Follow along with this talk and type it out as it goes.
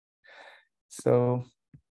So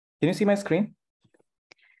can you see my screen?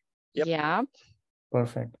 Yep. Yeah.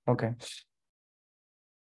 Perfect. Okay.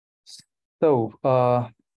 So,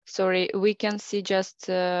 Sorry, we can see just,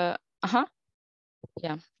 yeah,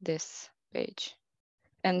 this page.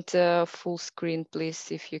 And full screen,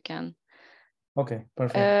 please, if you can. okay,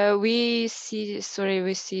 perfect. We see, sorry,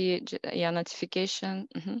 we see, yeah, notification.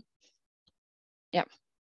 Yeah,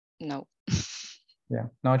 no. Yeah,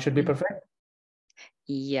 now it should be perfect.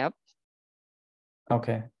 Yep.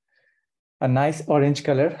 Okay. A nice orange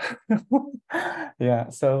color. Yeah.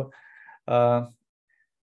 So,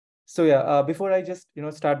 before I just,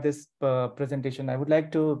 start this presentation, I would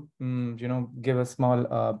like to, give a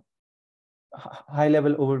small high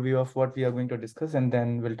level overview of what we are going to discuss, and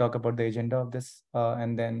then we'll talk about the agenda of this,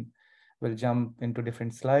 and then we'll jump into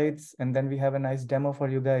different slides, and then we have a nice demo for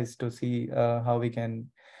you guys to see how we can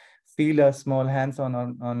feel a small hands-on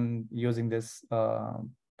on using this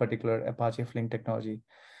particular Apache Flink technology.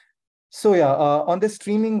 So yeah, on the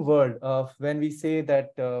streaming world, when we say that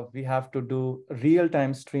we have to do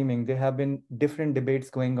real-time streaming, there have been different debates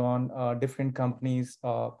going on, different companies,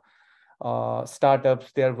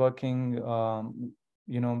 startups, they are working,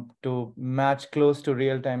 to match close to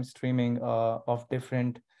real-time streaming of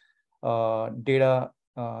different data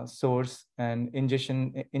source and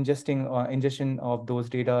ingestion of those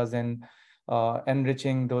data and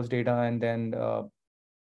enriching those data, and then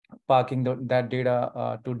parking that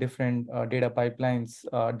data to different data pipelines,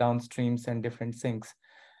 downstreams, and different sinks.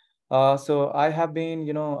 So I have been,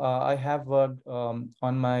 I have worked on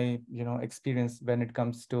my, experience when it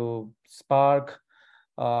comes to Spark,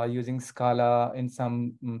 using Scala in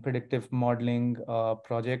some predictive modeling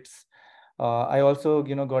projects. I also,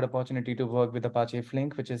 got opportunity to work with Apache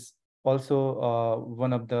Flink, which is also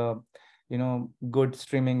one of the, good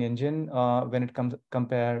streaming engine when it comes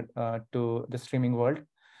compared to the streaming world.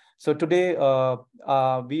 So today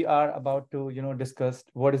we are about to, discuss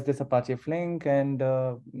what is this Apache Flink, and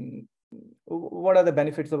what are the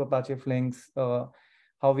benefits of Apache Flinks,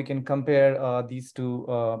 how we can compare these two,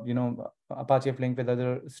 Apache Flink with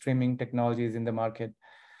other streaming technologies in the market.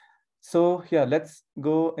 So yeah, let's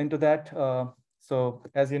go into that. So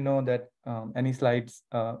as you know that any slides,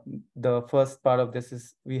 the first part of this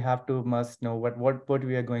is we have to must know what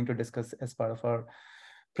we are going to discuss as part of our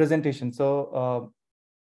presentation. So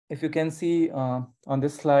if you can see on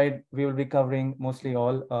this slide, we will be covering mostly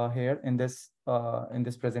all here in this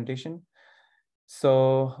presentation.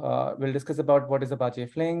 So we'll discuss about what is Apache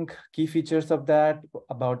Flink, key features of that,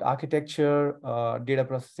 about architecture, data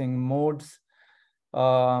processing modes,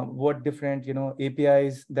 what different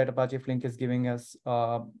APIs that Apache Flink is giving us,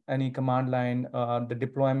 any command line, the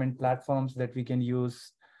deployment platforms that we can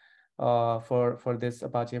use for this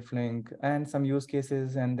Apache Flink, and some use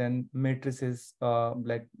cases, and then matrices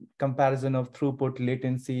like comparison of throughput,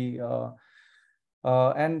 latency,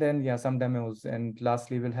 and then yeah, some demos, and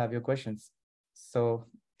lastly we'll have your questions. So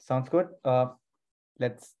sounds good.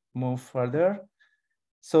 Let's move further.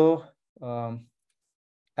 So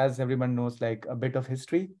as everyone knows, like a bit of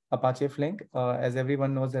history, Apache Flink, as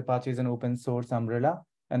everyone knows, Apache is an open source umbrella,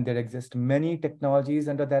 and there exist many technologies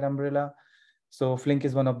under that umbrella. So Flink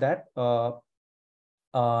is one of that.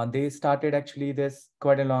 They started actually this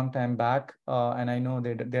quite a long time back, and I know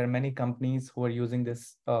that there are many companies who are using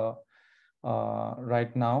this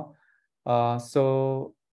right now.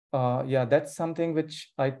 Yeah, that's something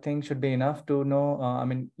which I think should be enough to know. I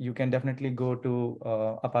mean, you can definitely go to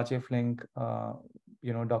Apache Flink,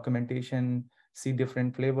 documentation, see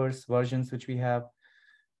different flavors, versions which we have.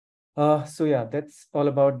 So yeah, that's all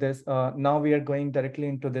about this. Now we are going directly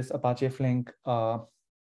into this Apache Flink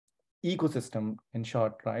ecosystem in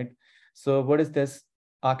short, right? So what is this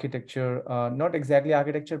architecture? Not exactly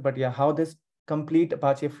architecture, but yeah, how this complete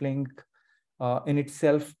Apache Flink in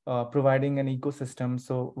itself providing an ecosystem.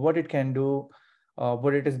 So what it can do,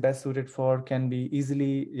 what it is best suited for can be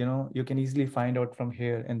easily, you can easily find out from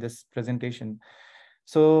here in this presentation.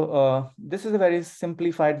 So this is a very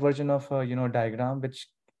simplified version of a diagram, which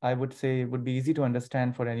I would say would be easy to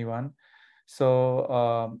understand for anyone.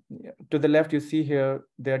 So to the left, you see here,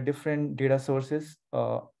 there are different data sources.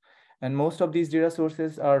 And most of these data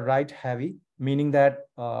sources are write heavy, meaning that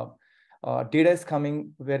data is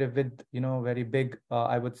coming with very big,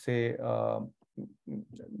 I would say,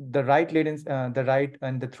 the write latency, the write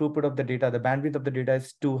and the throughput of the data, the bandwidth of the data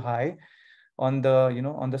is too high on the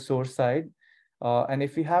on the source side. And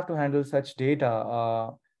if we have to handle such data,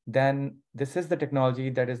 then this is the technology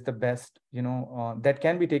that is the best, that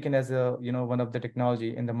can be taken as a, one of the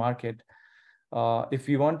technology in the market. If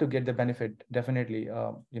we want to get the benefit, definitely,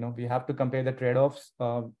 we have to compare the trade-offs,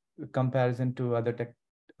 comparison to other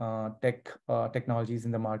technologies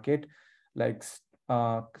in the market, like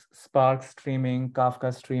Spark streaming,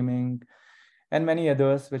 Kafka streaming, and many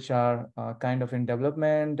others which are kind of in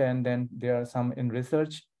development, and then there are some in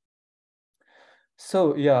research.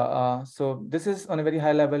 So yeah, so this is on a very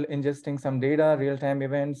high level, ingesting some data, real-time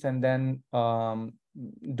events, and then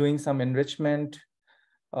doing some enrichment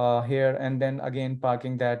here, and then again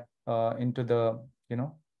parking that into the,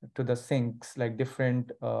 to the sinks, like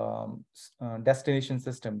different destination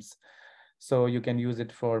systems. So you can use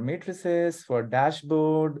it for matrices, for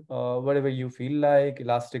dashboard, whatever you feel like,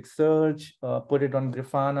 Elasticsearch, put it on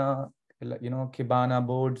Grafana, Kibana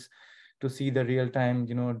boards to see the real-time,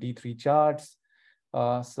 D3 charts.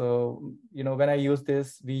 So, when I use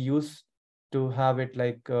this, we used to have it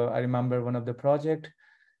like, I remember one of the project,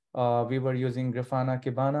 we were using Grafana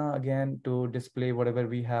Kibana again to display whatever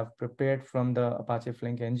we have prepared from the Apache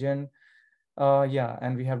Flink engine. Yeah,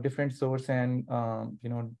 and we have different source and,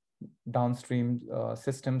 downstream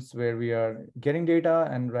systems where we are getting data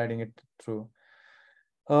and writing it through.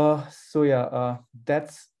 So yeah,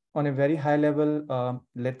 that's on a very high level.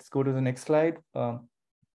 Let's go to the next slide.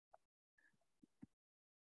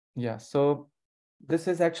 Yeah, so this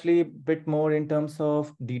is actually a bit more in terms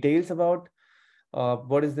of details about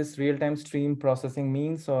what is this real-time stream processing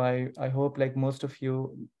mean. So I hope like most of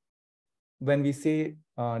you, when we say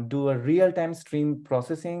do a real-time stream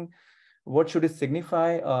processing, what should it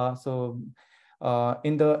signify? In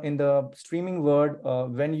the streaming word,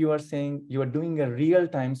 when you are saying you are doing a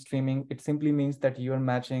real-time streaming, it simply means that you are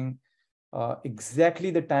matching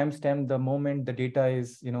exactly the timestamp, the moment the data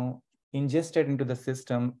is ingested into the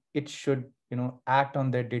system. It should act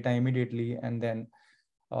on that data immediately, and then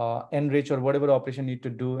enrich or whatever operation need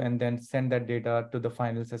to do, and then send that data to the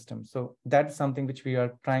final system. So that's something which we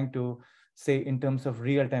are trying to say in terms of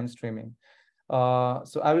real-time streaming.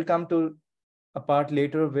 So I will come to a part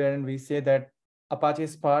later wherein we say that Apache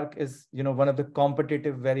Spark is one of the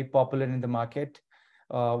competitive, very popular in the market.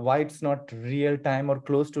 Why it's not real time or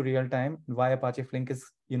close to real time? Why Apache Flink is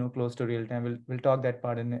close to real time? We'll talk that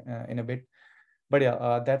part in a bit. But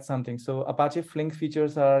yeah, that's something. So Apache Flink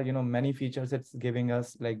features are many features it's giving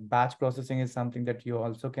us. Like batch processing is something that you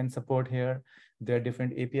also can support here. There are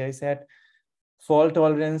different API set. Fault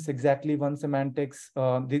tolerance, exactly one semantics.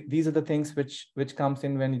 These are the things which comes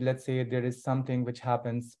in when, let's say, there is something which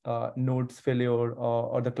happens, nodes failure,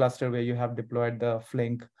 or the cluster where you have deployed the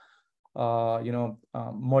Flink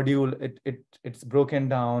module, it's broken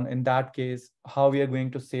down. In that case, how we are going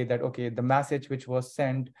to say that, okay, the message which was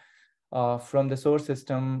sent from the source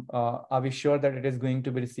system, are we sure that it is going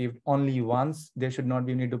to be received only once? There should not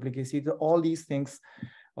be any duplicacy. So all these things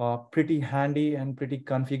pretty handy and pretty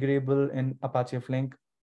configurable in Apache Flink.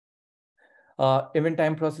 Event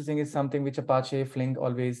time processing is something which Apache Flink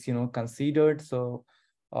always considered. So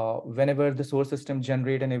whenever the source system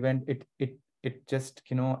generate an event, it just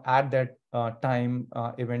add that time,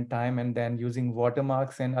 event time, and then using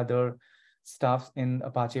watermarks and other stuffs in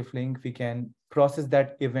Apache Flink, we can process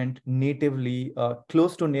that event natively,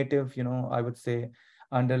 close to native, I would say,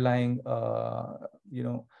 underlying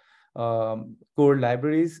core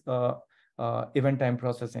libraries, event time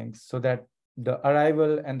processing, so that the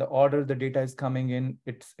arrival and the order the data is coming in,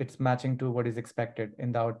 it's matching to what is expected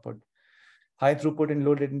in the output. High throughput and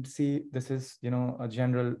low latency, this is a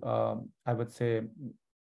general, I would say,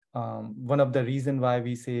 one of the reason why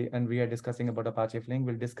we say, and we are discussing about Apache Flink,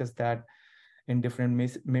 we'll discuss that in different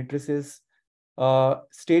matrices.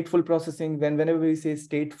 Stateful processing, whenever we say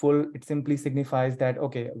stateful, it simply signifies that,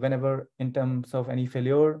 okay, whenever in terms of any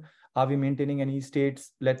failure, are we maintaining any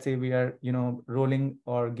states? Let's say we are rolling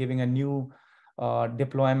or giving a new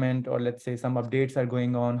deployment, or let's say some updates are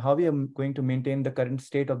going on, how we are going to maintain the current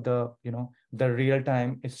state of the the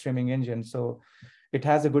real-time streaming engine. So it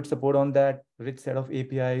has a good support on that, rich set of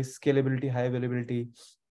APIs, scalability, high availability.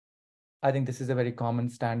 I think this is a very common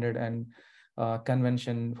standard and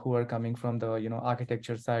convention who are coming from the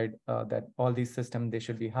architecture side, that all these systems, they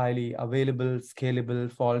should be highly available,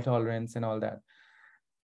 scalable, fault tolerance, and all that.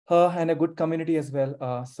 And a good community as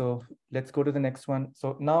well. So let's go to the next one.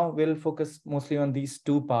 So now we'll focus mostly on these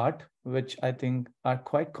two parts, which I think are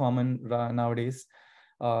quite common nowadays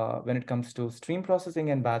when it comes to stream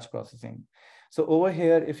processing and batch processing. So over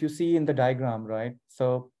here, if you see in the diagram, right?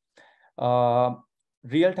 So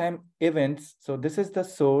real-time events. So this is the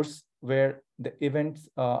source where the events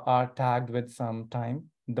are tagged with some time,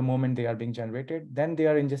 the moment they are being generated. Then they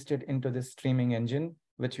are ingested into this streaming engine,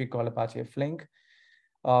 which we call Apache Flink.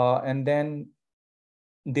 And then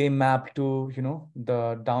they map to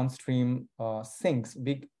the downstream sinks.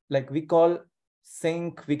 We call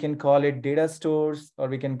sink, we can call it data stores, or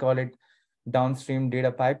we can call it downstream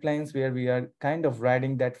data pipelines where we are kind of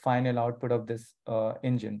writing that final output of this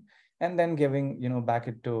engine, and then giving, back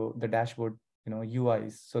it to the dashboard,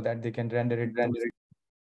 UIs, so that they can render it.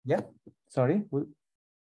 Yeah, sorry.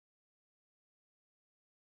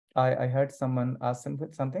 I heard someone ask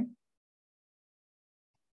something.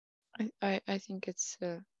 I think it's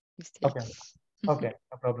a mistake. Okay. Okay,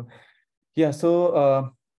 no problem. Yeah,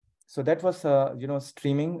 so that was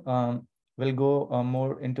streaming. We'll go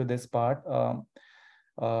more into this part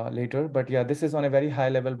later, but yeah, this is on a very high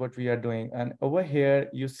level what we are doing. And over here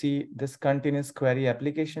you see this continuous query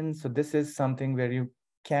application. So this is something where you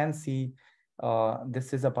can see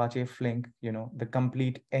this is Apache Flink, the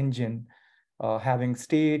complete engine, having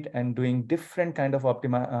state and doing different kind of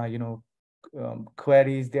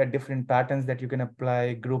queries. There are different patterns that you can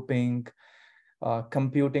apply, grouping,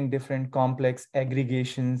 computing different complex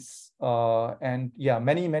aggregations, and yeah,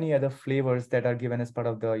 many other flavors that are given as part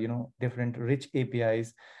of the different rich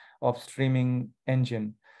APIs of streaming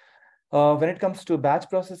engine. When it comes to batch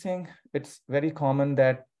processing, it's very common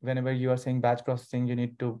that whenever you are saying batch processing, you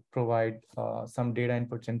need to provide some data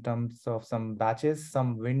inputs in terms of some batches,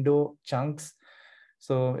 some window chunks.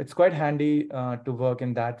 So it's quite handy to work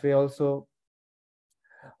in that way also.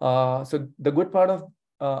 So the good part of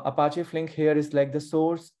Apache Flink here is like the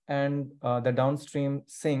source and the downstream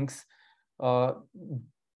sinks. Uh,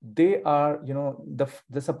 they are,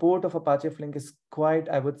 the support of Apache Flink is quite,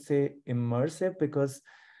 I would say, immersive, because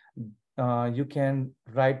you can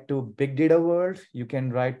write to big data world, you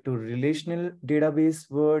can write to relational database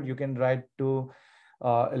world, you can write to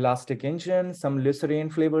Elastic Engine, some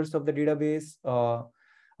Lucerian flavors of the database.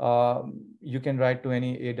 You can write to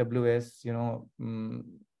any AWS,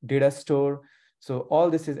 data store. So all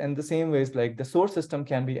this is, and the same ways, like the source system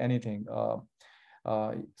can be anything.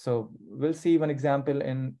 So we'll see one example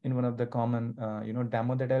in one of the common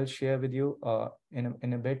demo that I'll share with you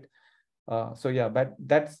in a bit. So yeah, but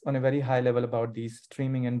that's on a very high level about these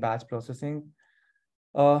streaming and batch processing.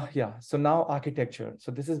 Yeah, so now architecture.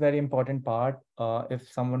 So this is very important part.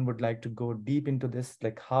 If someone would like to go deep into this,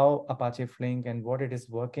 like how Apache Flink and what it is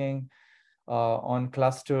working on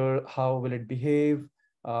cluster, how will it behave,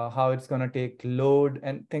 how it's going to take load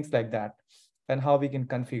and things like that, and how we can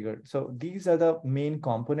configure. So these are the main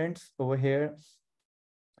components over here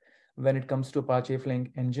when it comes to Apache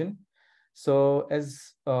Flink engine. So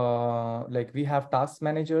as like we have task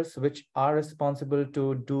managers which are responsible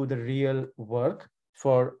to do the real work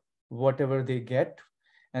for whatever they get.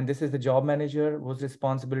 And this is the job manager whose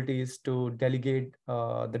responsibility is to delegate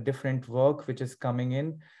the different work which is coming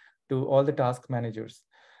in to all the task managers.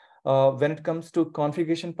 When it comes to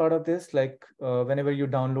configuration part of this, like whenever you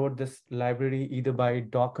download this library, either by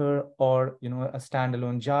Docker or a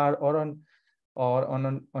standalone jar, or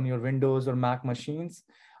on your Windows or Mac machines,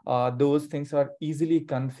 those things are easily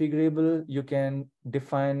configurable. You can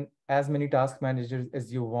define as many task managers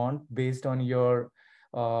as you want based on your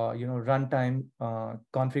runtime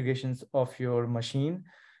configurations of your machine.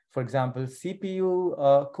 For example,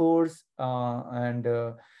 CPU cores and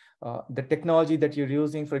the technology that you're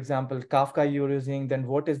using. For example, Kafka you're using, then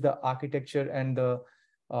what is the architecture and the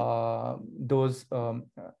those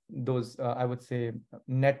I would say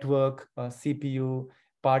network CPU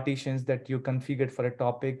partitions that you configured for a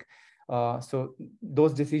topic. So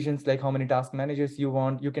those decisions, like how many task managers you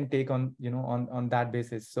want, you can take on on that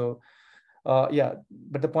basis. So yeah,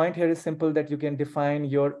 but the point here is simple, that you can define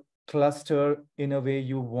your cluster in a way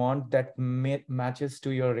you want that matches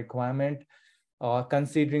to your requirement,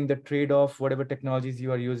 considering the trade-off, whatever technologies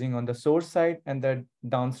you are using on the source side and the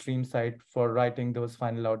downstream side for writing those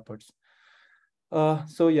final outputs.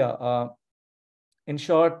 So yeah, in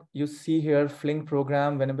short, you see here Flink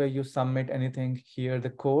program, whenever you submit anything here,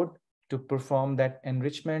 the code to perform that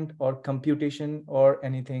enrichment or computation or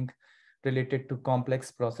anything related to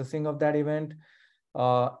complex processing of that event.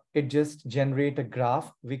 It just generate a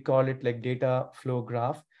graph. We call it like data flow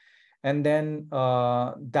graph. And then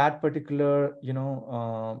that particular,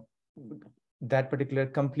 that particular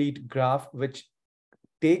complete graph, which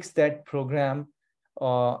takes that program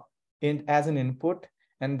in as an input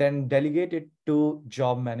and then delegate it to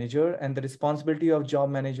job manager. And the responsibility of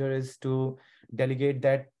job manager is to delegate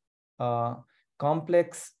that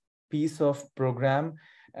complex piece of program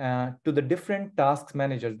to the different tasks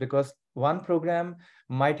managers, because one program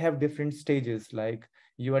might have different stages, like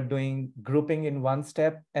you are doing grouping in one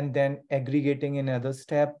step and then aggregating in another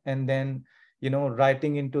step, and then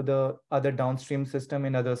writing into the other downstream system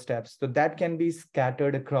in other steps. So that can be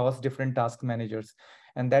scattered across different task managers,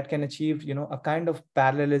 and that can achieve a kind of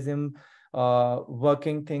parallelism,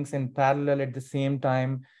 working things in parallel at the same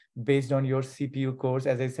time, based on your CPU cores,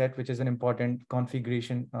 as I said, which is an important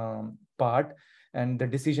configuration part, and the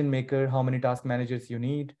decision maker, how many task managers you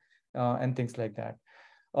need, and things like that.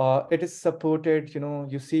 It is supported,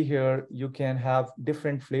 you see here, you can have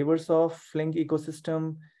different flavors of Flink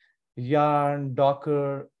ecosystem, Yarn,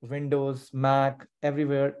 Docker, Windows, Mac,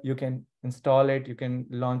 everywhere you can install it. You can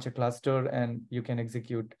launch a cluster and you can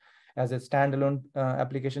execute as a standalone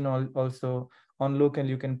application. Also on local,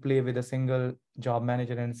 you can play with a single job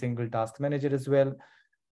manager and single task manager as well.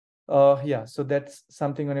 Yeah, so that's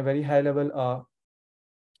something on a very high level.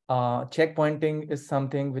 Checkpointing is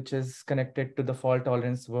something which is connected to the fault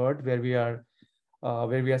tolerance word, where we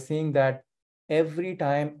are seeing that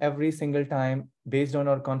every single time, based on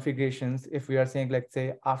our configurations, if we are saying, let's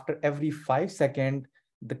say, after every 5 seconds,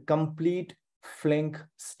 the complete Flink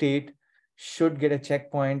state should get a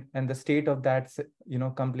checkpoint, and the state of that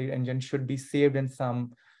complete engine should be saved in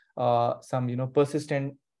some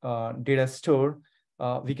persistent data store.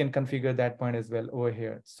 We can configure that point as well over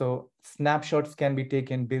here. So snapshots can be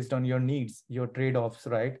taken based on your needs, your trade-offs,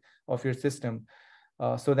 right, of your system,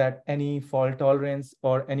 so that any fault tolerance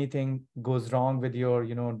or anything goes wrong with your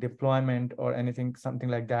deployment or anything, something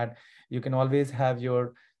like that, you can always have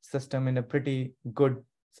your system in a pretty good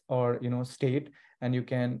or state, and you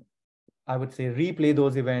can, I would say, replay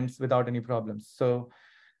those events without any problems. So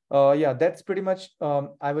yeah, that's pretty much,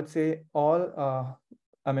 I would say, all.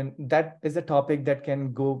 I mean, that is a topic that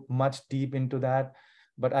can go much deep into that,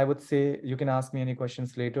 but I would say you can ask me any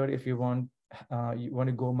questions later if you want. You want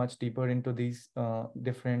to go much deeper into these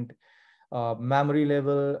different memory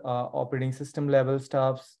level, operating system level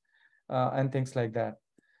stuffs, and things like that.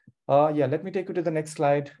 Yeah, let me take you to the next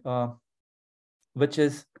slide, which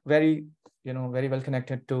is very, very well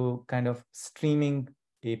connected to kind of streaming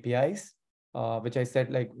APIs, which I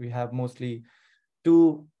said, like, we have mostly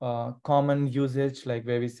two common usage, like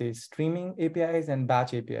where we say streaming APIs and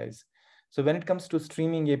batch APIs. So when it comes to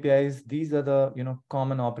streaming APIs, these are the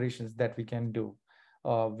common operations that we can do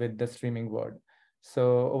with the streaming word.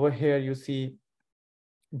 So over here you see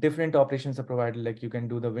different operations are provided, like you can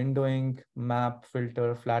do the windowing, map,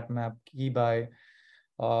 filter, flat map, key by.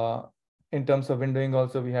 In terms of windowing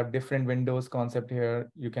also, we have different windows concept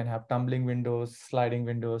here. You can have tumbling windows, sliding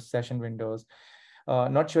windows, session windows.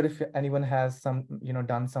 Not sure if anyone has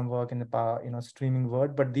done some work in the streaming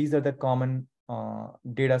world, but these are the common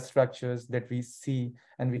data structures that we see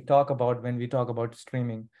and we talk about when we talk about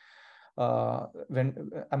streaming.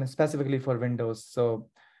 Specifically for Windows. So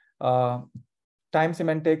time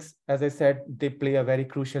semantics, as I said, they play a very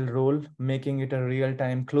crucial role, making it a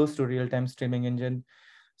real-time, close to real-time streaming engine.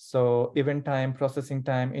 So event time, processing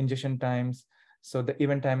time, ingestion times. So the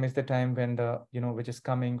event time is the time when the, which is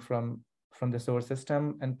coming from the source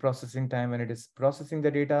system, and processing time when it is processing the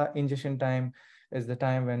data. Ingestion time is the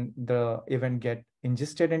time when the event get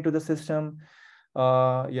ingested into the system.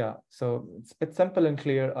 Yeah, so it's simple and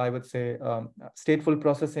clear, I would say. Stateful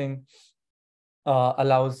processing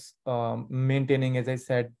allows maintaining, as I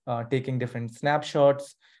said, taking different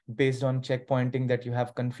snapshots based on checkpointing that you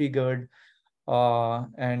have configured,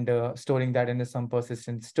 and storing that into some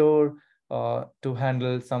persistent store to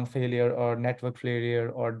handle some failure or network failure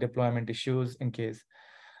or deployment issues in case.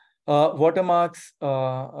 Watermarks,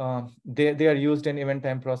 they are used in event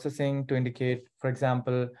time processing to indicate, for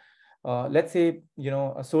example, let's say,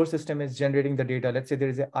 a source system is generating the data. Let's say there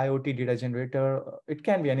is an IoT data generator. It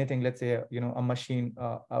can be anything. Let's say, a machine,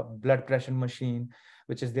 a blood pressure machine,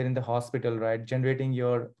 which is there in the hospital, right? Generating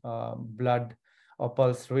your blood or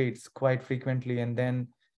pulse rates quite frequently. And then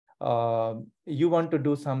you want to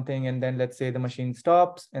do something. And then let's say the machine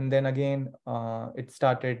stops. And then again, it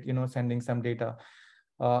started, sending some data.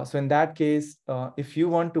 So in that case, if you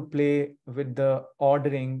want to play with the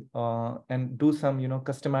ordering and do some,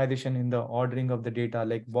 customization in the ordering of the data,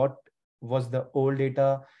 like what was the old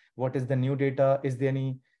data, what is the new data, is there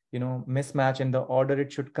any, mismatch in the order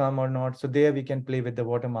it should come or not? So there we can play with the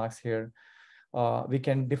watermarks here. We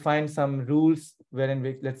can define some rules wherein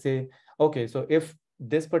we, let's say, okay, so if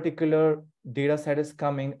this particular data set is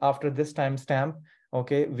coming after this timestamp,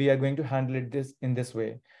 okay, we are going to handle it in this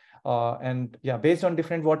way. And yeah, based on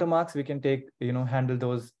different watermarks, we can take, handle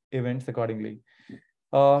those events accordingly.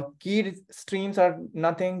 Key streams are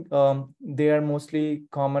nothing. They are mostly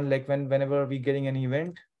common, like whenever we're getting an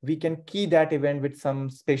event, we can key that event with some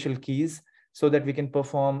special keys so that we can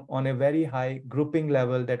perform on a very high grouping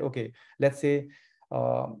level that, okay, let's say,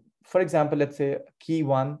 for example, let's say key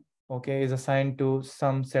 1, okay, is assigned to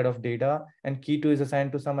some set of data, and key 2 is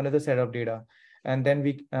assigned to some another set of data. And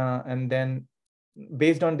then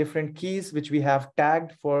based on different keys which we have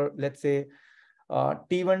tagged for, let's say,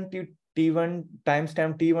 T1 T1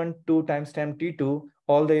 timestamp T1 to timestamp T2,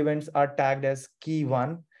 all the events are tagged as key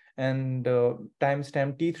 1, and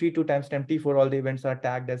timestamp T3 to timestamp T4, all the events are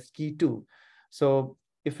tagged as key 2. So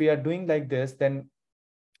if we are doing like this, then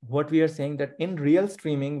what we are saying that in real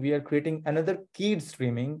streaming, we are creating another keyed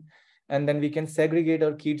streaming, and then we can segregate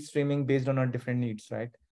our keyed streaming based on our different needs, right?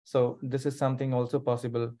 So this is something also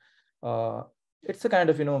possible. It's a kind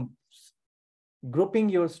of, grouping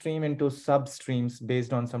your stream into substreams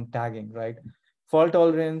based on some tagging, right? Fault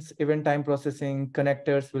tolerance, event time processing,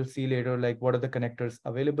 connectors, we'll see later, like what are the connectors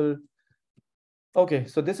available. Okay,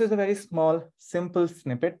 so this is a very small, simple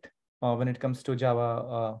snippet when it comes to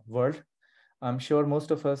Java world. I'm sure most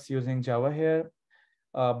of us using Java here,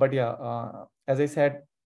 but yeah, as I said,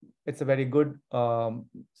 it's a very good,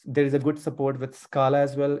 there is a good support with Scala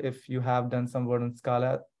as well. If you have done some work on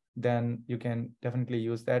Scala, then you can definitely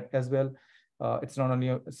use that as well. It's not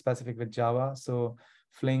only specific with Java. So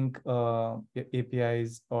Flink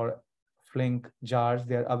APIs or Flink jars,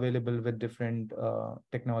 they're available with different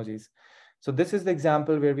technologies. So this is the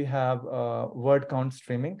example where we have word count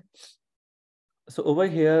streaming. So over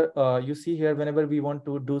here, you see here, whenever we want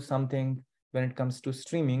to do something when it comes to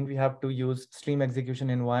streaming, we have to use stream execution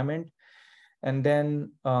environment. And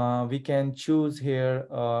then we can choose here,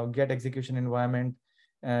 get execution environment.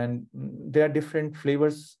 And there are different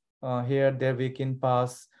flavors here. There we can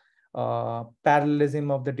pass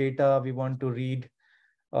parallelism of the data we want to read.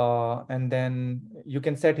 And then you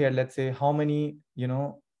can set here, let's say how many,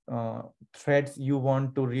 threads you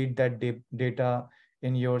want to read that data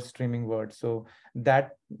in your streaming word. So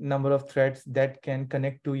that number of threads that can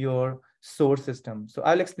connect to your source system. So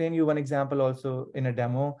I'll explain you one example also in a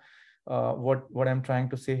demo, what I'm trying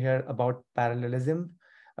to say here about parallelism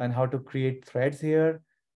and how to create threads here.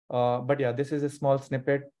 But yeah, this is a small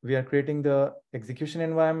snippet. We are creating the execution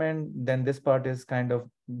environment. Then this part is kind of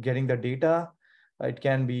getting the data. It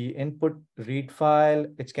can be input read file.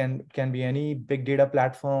 It can be any big data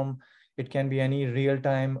platform. It can be any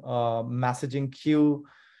real-time messaging queue.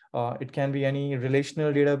 It can be any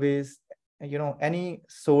relational database. Any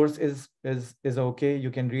source is okay.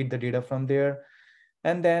 You can read the data from there.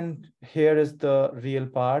 And then here is the real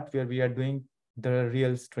part where we are doing the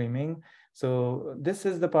real streaming. So this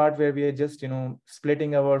is the part where we are just,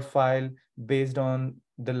 splitting our file based on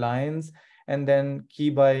the lines, and then key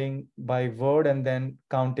buying by word, and then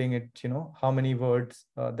counting it, how many words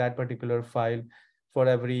that particular file for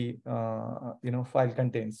every, file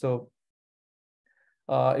contains. So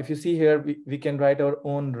if you see here, we can write our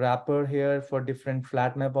own wrapper here for different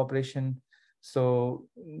flat map operation. So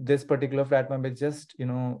this particular flat map is just,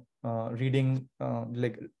 reading,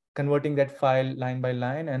 like converting that file line by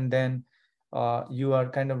line, and then you are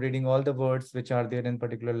kind of reading all the words which are there in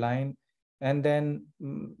particular line, and then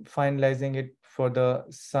finalizing it for the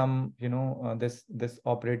sum, this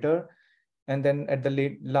operator. And then at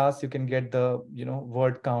the last, you can get the,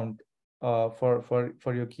 word count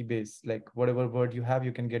for your key base, like whatever word you have,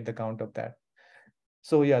 you can get the count of that.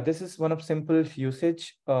 So yeah, this is one of simple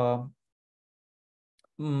usage.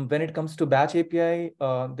 When it comes to batch API,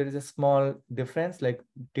 there is a small difference. Like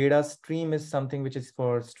data stream is something which is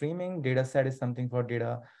for streaming, data set is something for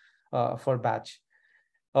data for batch.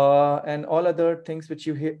 And all other things which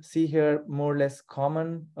you see here, more or less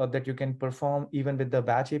common that you can perform even with the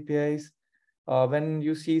batch APIs. When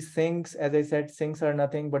you see sinks, as I said, sinks are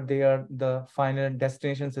nothing, but they are the final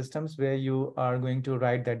destination systems where you are going to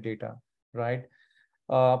write that data, right?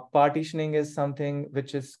 Partitioning is something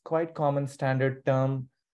which is quite common standard term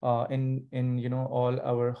in all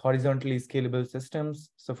our horizontally scalable systems.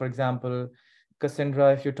 So for example,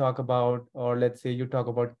 Cassandra, if you talk about, or let's say you talk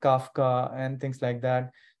about Kafka and things like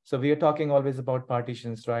that. So we are talking always about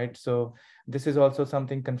partitions, right? So this is also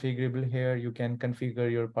something configurable here. You can configure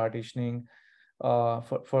your partitioning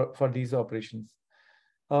for these operations.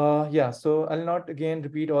 Yeah, so I'll not again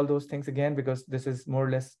repeat all those things again, because this is more or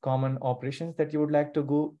less common operations that you would like to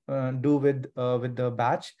go do with the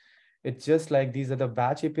batch. It's just like these are the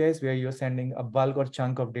batch APIs where you're sending a bulk or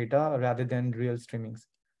chunk of data rather than real streamings.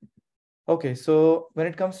 Okay, so when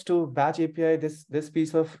it comes to batch API, this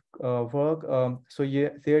piece of work, so yeah,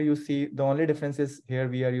 there you see the only difference is here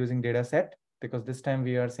we are using data set, because this time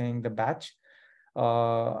we are saying the batch,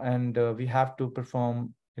 and we have to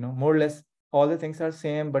perform, more or less all the things are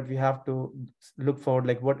same, but we have to look for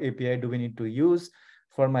like what API do we need to use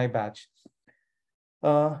for my batch.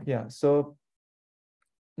 Yeah, so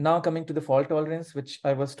now coming to the fault tolerance, which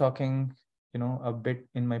I was talking, a bit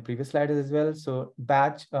in my previous slides as well. So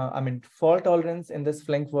batch, fault tolerance in this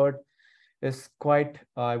Flink word is quite,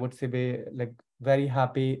 I would say, like very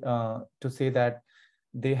happy to say that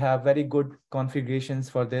They have very good configurations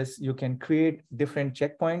for this. You can create different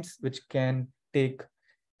checkpoints, which can take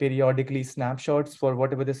periodically snapshots for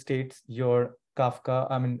whatever the states your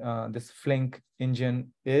Kafka, this Flink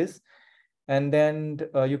engine is. And then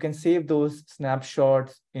you can save those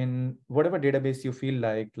snapshots in whatever database you feel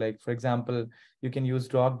like. Like, for example, you can use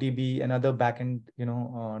RockDB and other backend,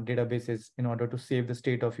 databases in order to save the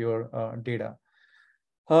state of your data.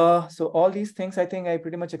 So all these things, I think I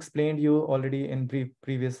pretty much explained you already in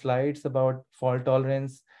previous slides about fault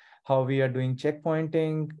tolerance, how we are doing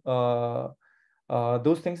checkpointing.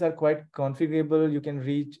 Those things are quite configurable. You can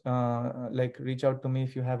reach out to me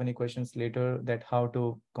if you have any questions later that how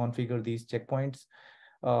to configure these checkpoints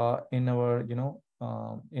in our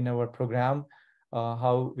in our program,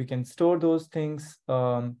 how we can store those things,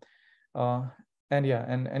 and yeah,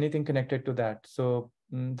 and anything connected to that. So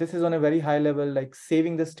this is on a very high level, like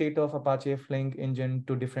saving the state of Apache Flink engine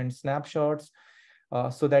to different snapshots,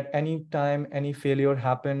 so that anytime any failure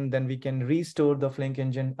happened, then we can restore the Flink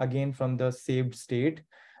engine again from the saved state.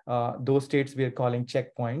 Those states we are calling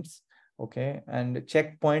checkpoints. Okay, and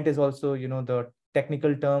checkpoint is also, the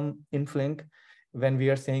technical term in Flink when we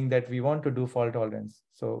are saying that we want to do fault tolerance.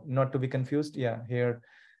 So not to be confused, yeah, here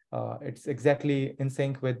it's exactly in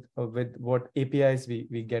sync with what APIs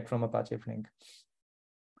we get from Apache Flink.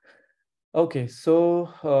 Okay,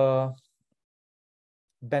 so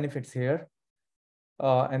benefits here.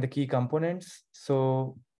 And the key components.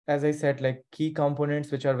 So as I said, like key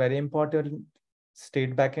components, which are very important,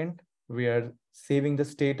 state backend, we are saving the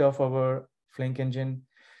state of our Flink engine,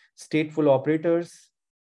 stateful operators,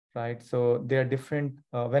 right? So they are different.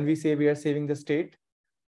 When we say we are saving the state,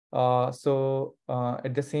 at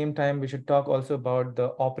the same time, we should talk also about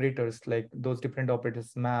the operators, like those different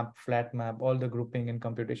operators, map, flat map, all the grouping and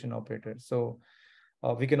computation operators. So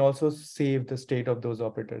we can also save the state of those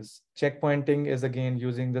operators. Checkpointing is again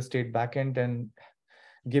using the state backend and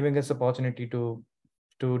giving us opportunity to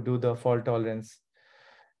do the fault tolerance.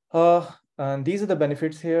 And these are the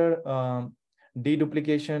benefits here.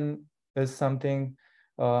 Deduplication is something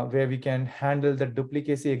where we can handle the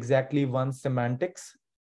duplicacy exactly once semantics,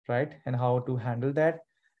 right? And how to handle that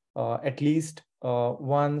at least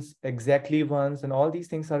once, exactly once, and all these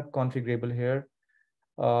things are configurable here.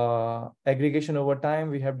 Aggregation over time,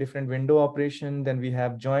 we have different window operation, then we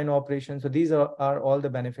have join operation. So these are all the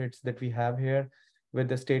benefits that we have here with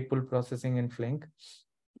the stateful processing in Flink.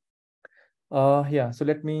 Yeah, so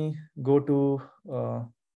let me go to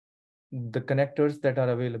the connectors that are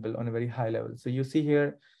available on a very high level. So you see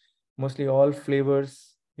here, mostly all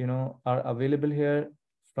flavors, are available here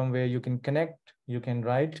from where you can connect, you can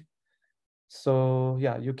write. So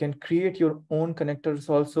yeah, you can create your own connectors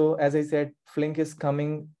also. As I said, Flink is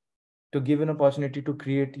coming to give an opportunity to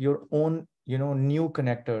create your own, new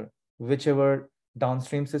connector, whichever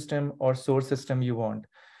downstream system or source system you want.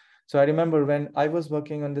 So I remember when I was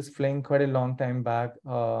working on this Flink quite a long time back,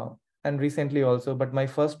 and recently also, but my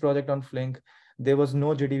first project on Flink, there was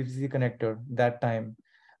no JDBC connector that time.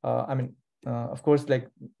 Of course, like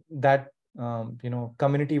that,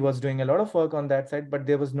 community was doing a lot of work on that side, but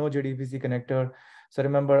there was no JDBC connector. So I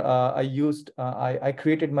remember I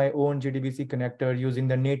created my own JDBC connector using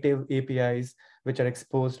the native APIs, which are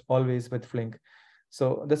exposed always with Flink.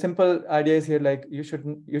 So the simple idea is here, like you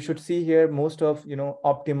should see here most of,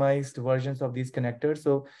 optimized versions of these connectors.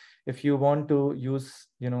 So if you want to use,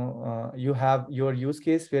 you have your use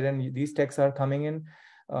case wherein these texts are coming in,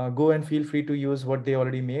 go and feel free to use what they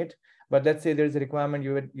already made. But let's say there's a requirement,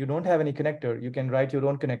 you don't have any connector, you can write your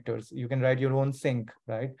own connectors, you can write your own sync,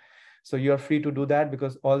 right? So you are free to do that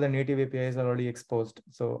because all the native APIs are already exposed.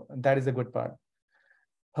 So that is a good part.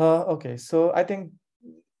 Okay, so I think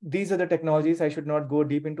these are the technologies. I should not go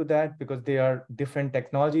deep into that because they are different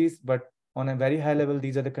technologies, but on a very high level,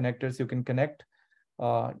 these are the connectors you can connect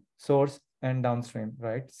source and downstream,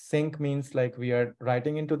 right? Sync means like we are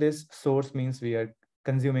writing into this, source means we are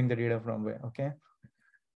consuming the data from where, okay?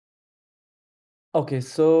 Okay,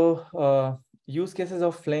 so use cases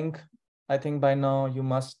of Flink. I think by now you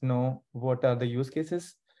must know what are the use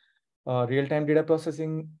cases. Real-time data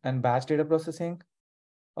processing and batch data processing.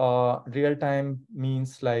 Real-time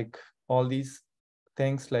means like all these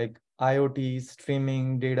things like IoT,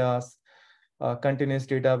 streaming data, continuous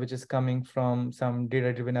data, which is coming from some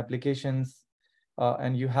data-driven applications.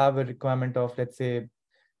 And you have a requirement of, let's say,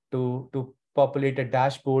 to populate a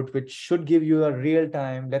dashboard, which should give you a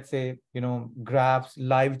real-time, let's say, graphs,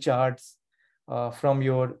 live charts from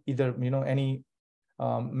your either, any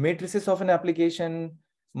matrices of an application,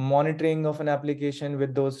 monitoring of an application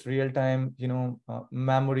with those real-time,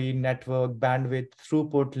 memory, network, bandwidth,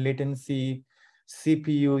 throughput, latency,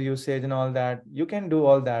 CPU usage and all that. You can do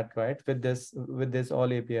all that, right? With this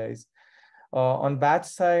all APIs. On batch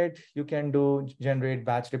side, you can generate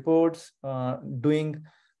batch reports, doing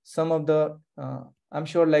some of the, I'm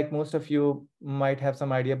sure like most of you might have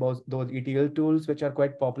some idea about those ETL tools, which are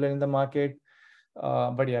quite popular in the market.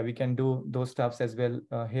 But yeah, we can do those stuffs as well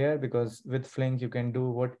here, because with Flink, you can do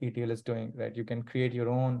what ETL is doing, right? You can create your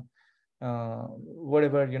own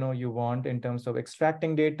whatever you want in terms of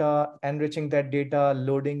extracting data, enriching that data,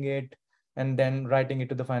 loading it, and then writing it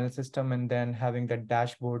to the final system, and then having that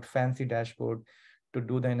dashboard, fancy dashboard, to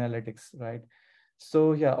do the analytics, right?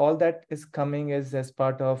 So yeah, all that is coming as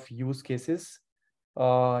part of use cases.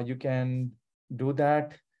 You can do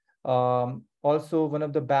that. Also, one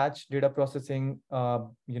of the batch data processing,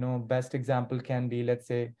 best example can be, let's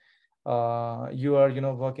say, you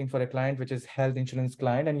are working for a client which is health insurance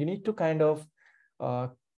client, and you need to kind of uh,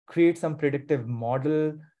 create some predictive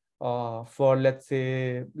model for, let's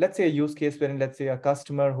say a use case wherein, let's say, a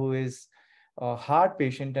customer who is a heart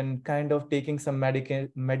patient and kind of taking some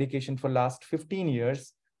medication for last 15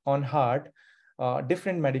 years on heart.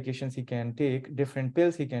 Different medications he can take, different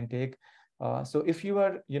pills he can take. So if you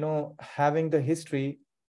are having the history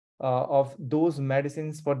of those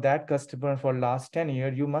medicines for that customer for last 10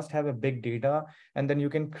 years, you must have a big data, and then you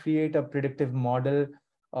can create a predictive model,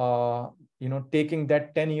 taking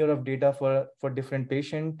that 10 year of data for different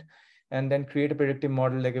patient, and then create a predictive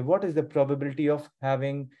model like, what is the probability of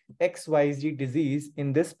having XYZ disease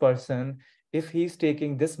in this person if he's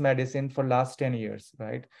taking this medicine for last 10 years,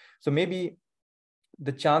 right? So maybe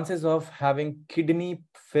the chances of having kidney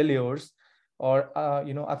failures, or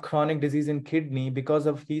a chronic disease in kidney because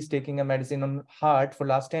of he's taking a medicine on heart for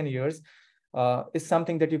last 10 years, is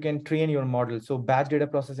something that you can train your model. So batch data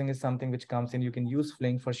processing is something which comes in. You can use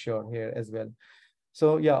Flink for sure here as well.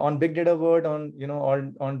 So yeah, on big data world,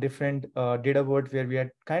 on different data world where we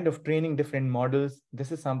are kind of training different models,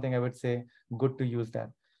 this is something I would say good to use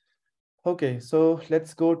that. Okay, so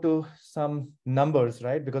let's go to some numbers,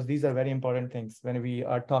 right? Because these are very important things when we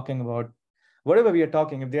are talking about whatever we are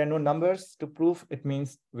talking. If there are no numbers to prove, it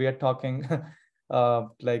means we are talking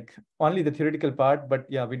like only the theoretical part. But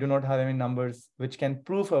yeah, we do not have any numbers which can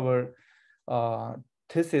prove our uh,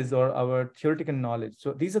 thesis or our theoretical knowledge.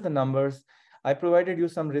 So these are the numbers. I provided you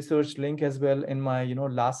some research link as well in my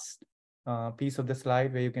last piece of the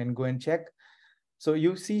slide, where you can go and check. So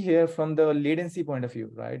you see here from the latency point of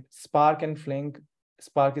view, right? Spark and Flink.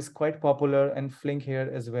 Spark is quite popular, and Flink here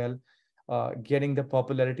as well, getting the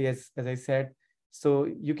popularity as I said. So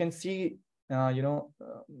you can see,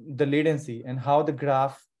 the latency and how the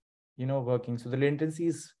graph, working. So the latency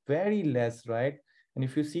is very less, right? And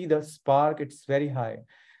if you see the Spark, it's very high.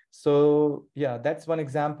 So yeah, that's one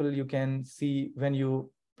example you can see when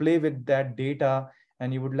you play with that data,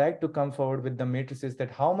 and you would like to come forward with the matrices, that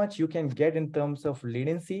how much you can get in terms of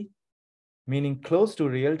latency, meaning close to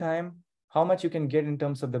real time, how much you can get in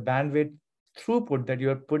terms of the bandwidth throughput that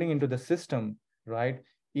you're putting into the system, right?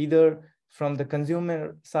 Either from the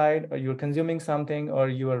consumer side, or you're consuming something, or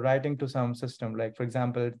you are writing to some system. Like, for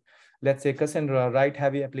example, let's say Cassandra, write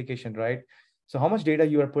heavy application, right? So how much data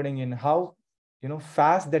you are putting in, how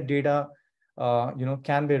fast that data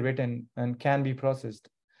can be written and can be processed.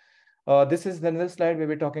 This is another slide where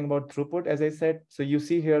we're talking about throughput, as I said. So you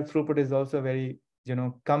see here, throughput is also very,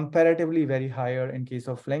 comparatively very higher in case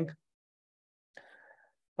of Flink.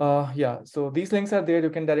 Yeah, so these links are there. You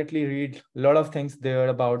can directly read a lot of things there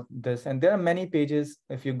about this. And there are many pages.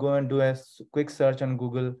 If you go and do a quick search on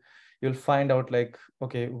Google, you'll find out like,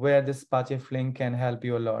 okay, where this Apache Flink can help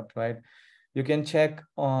you a lot, right? You can check,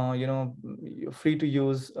 free to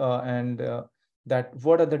use, and that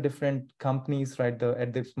what are the different companies, right,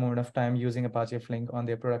 at this moment of time using Apache Flink on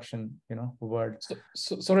their production, world.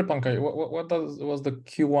 So sorry, Pankaj, was the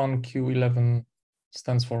Q1, Q11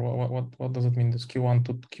 stands for? What does it mean, this Q1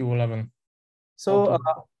 to Q11? So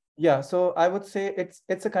yeah, so I would say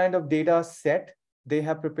it's a kind of data set they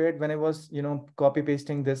have prepared. When I was copy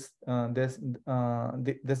pasting this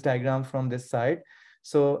diagram from this side,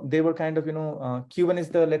 so they were kind of Q1 is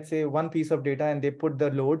the, let's say, one piece of data, and they put the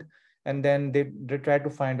load, and then they try to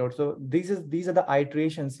find out. So these are the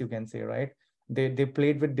iterations, you can say, right? They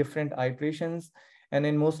played with different iterations, and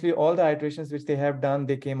in mostly all the iterations which they have done,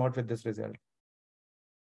 they came out with this result.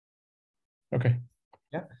 Okay.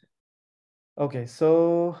 Yeah. Okay,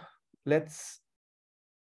 so let's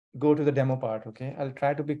go to the demo part. Okay, I'll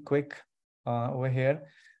try to be quick over here.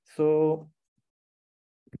 So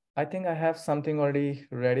I think I have something already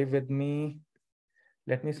ready with me.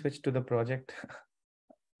 Let me switch to the project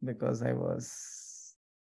because I was.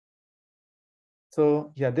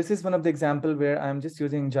 So yeah, this is one of the example where I'm just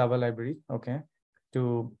using Java library. Okay,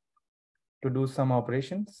 to do some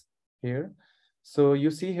operations here. So you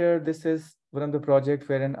see here, this is one of the project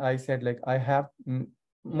wherein I said like I have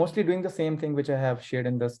mostly doing the same thing which I have shared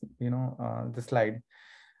in this, the slide.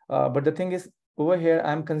 But the thing is over here,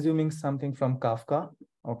 I'm consuming something from Kafka.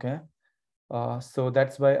 Okay. So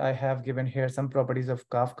that's why I have given here some properties of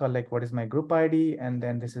Kafka, like what is my group ID, and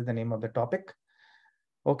then this is the name of the topic.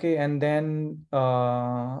 Okay, and then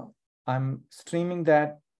I'm streaming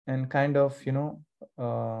that and kind of,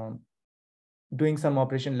 doing some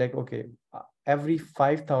operation like, okay, every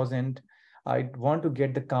 5,000, I want to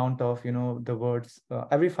get the count of, the words,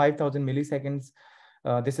 every 5,000 milliseconds.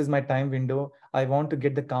 This is my time window. I want to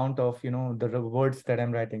get the count of, the words that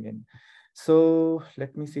I'm writing in. So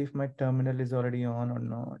let me see if my terminal is already on or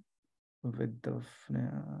not with the,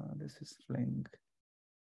 this is Flink.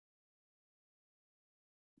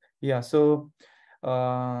 Yeah, so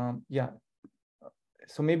yeah,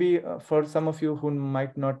 so maybe for some of you who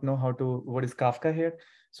might not know what is Kafka here.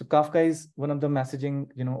 So Kafka is one of the messaging,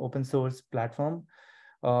 open source platform,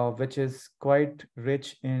 which is quite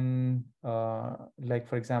rich in, like,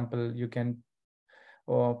 for example, you can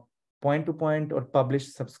point to point or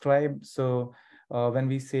publish, subscribe. So when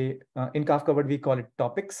we say in Kafka, what we call it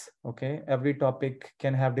topics, okay? Every topic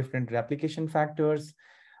can have different replication factors.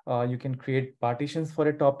 You can create partitions for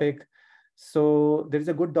a topic. So there is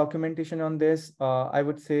a good documentation on this. I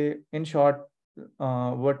would say, in short,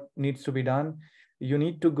 what needs to be done, you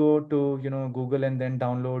need to go to, Google and then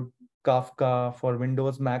download Kafka for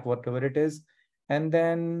Windows, Mac, whatever it is. And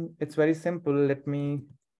then it's very simple. Let me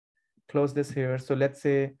close this here. So let's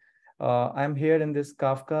say I'm here in this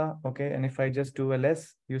Kafka, okay? And if I just do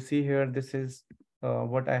ls, you see here, this is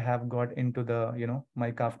what I have got into the,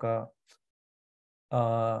 my Kafka,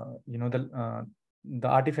 the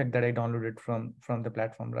artifact that I downloaded from the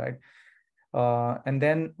platform, right? And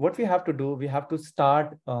then what we have to do, we have to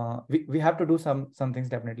start, we have to do some things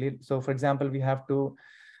definitely. So for example, we have to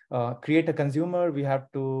create a consumer, we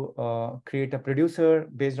have to create a producer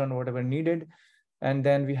based on whatever needed. And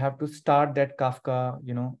then we have to start that Kafka,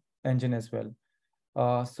 engine as well.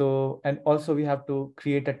 So, and also we have to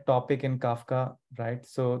create a topic in Kafka, right?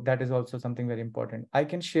 So that is also something very important. I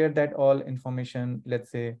can share that all information,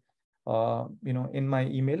 let's say, in my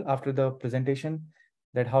email after the presentation,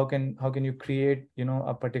 that how can you create,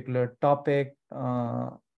 a particular topic,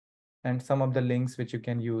 and some of the links which you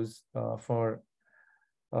can use for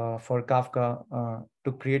Kafka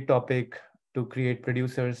to create topic, to create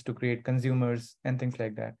producers, to create consumers, and things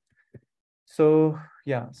like that. So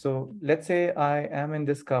yeah, so let's say I am in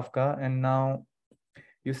this Kafka, and now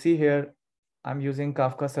you see here, I'm using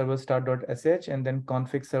Kafka server start.sh and then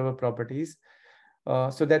config server properties.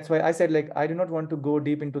 So that's why I said, like, I do not want to go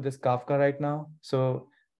deep into this Kafka right now. So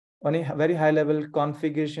on a very high level,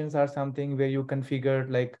 configurations are something where you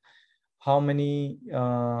configure like how many,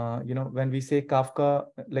 when we say Kafka,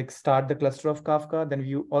 like start the cluster of Kafka, then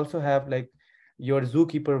you also have like your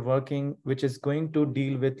zookeeper working, which is going to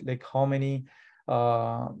deal with like how many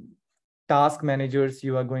task managers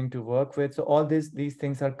you are going to work with. So all these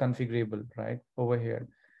things are configurable right over here.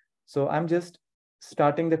 So I'm just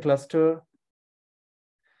starting the cluster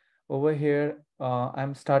over here.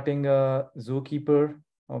 I'm starting a zookeeper.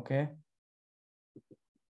 Okay.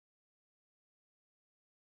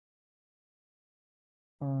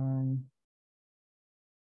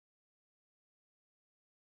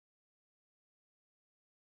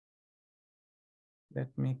 Let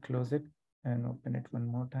me close it and open it one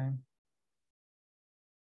more time.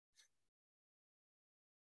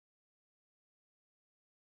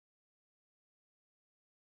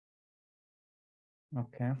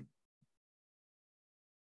 Okay.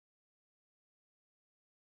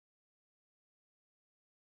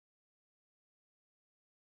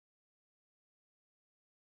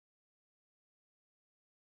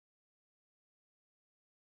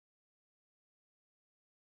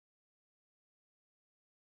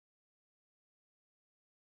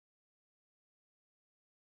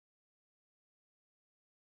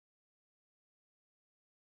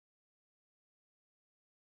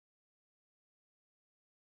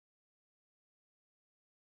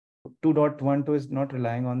 Two dot 1.2 is not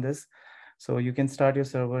relying on this. So you can start your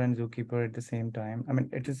server and zookeeper at the same time. I mean,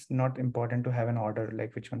 it is not important to have an order,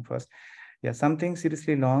 like which one first. Yeah, something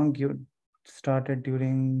seriously long you started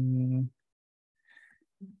during.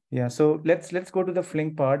 Yeah, so let's go to the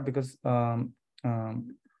Flink part, because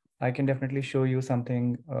I can definitely show you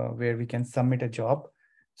something where we can submit a job.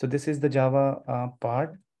 So this is the Java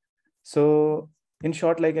part. So in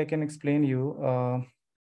short, like I can explain you,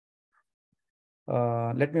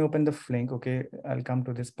 let me open the Flink. Okay, I'll come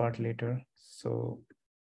to this part later. So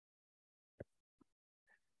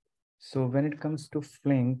So when it comes to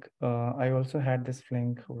Flink, I also had this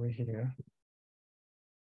Flink over here.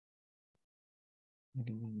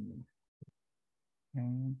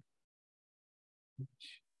 And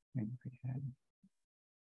which Flink we had?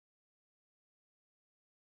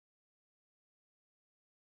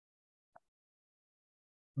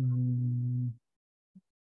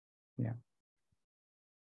 Yeah.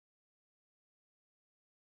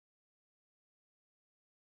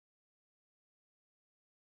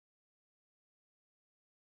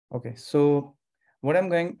 Okay, so what I'm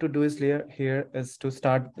going to do is here is to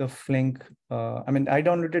start the Flink. I mean, I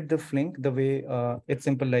downloaded the Flink the way it's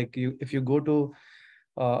simple. Like if you go to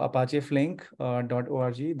Apache Flink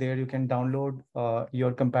 .org, there you can download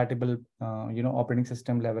your compatible, operating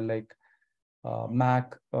system level like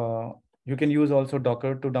Mac. You can use also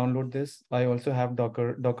Docker to download this. I also have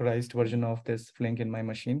Dockerized version of this Flink in my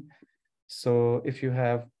machine. So if you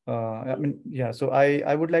have, yeah, so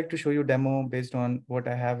I would like to show you demo based on what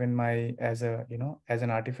I have in my, as an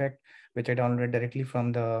artifact, which I downloaded directly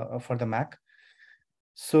from for the Mac.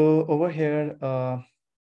 So over here,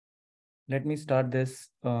 let me start this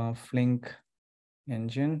Flink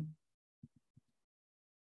engine.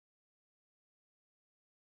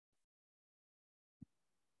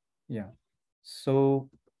 Yeah. So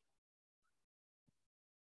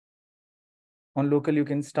on local, you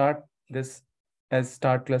can start this as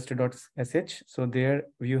start cluster.sh. So there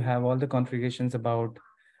you have all the configurations about,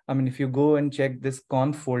 I mean, if you go and check this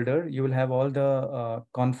conf folder, you will have all the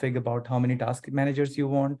config about how many task managers you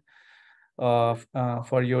want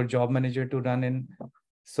for your job manager to run in.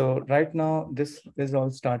 So right now this is all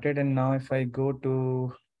started. And now if I go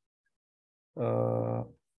to,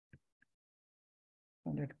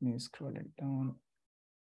 let me scroll it down.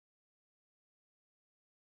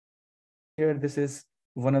 Here, this is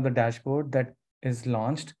one of the dashboard that is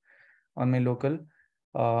launched on my local,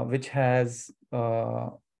 which has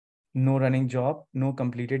no running job, no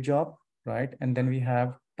completed job, right? And then we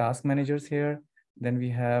have task managers here. Then we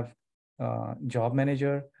have job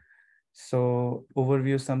manager. So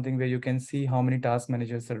overview is something where you can see how many task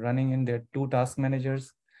managers are running in there, 2 task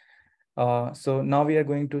managers. So now we are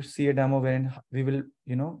going to see a demo wherein we will,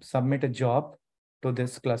 submit a job to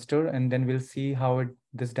this cluster, and then we'll see how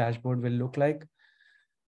this dashboard will look like.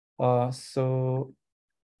 So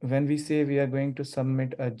when we say we are going to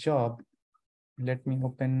submit a job, let me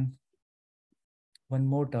open one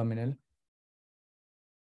more terminal.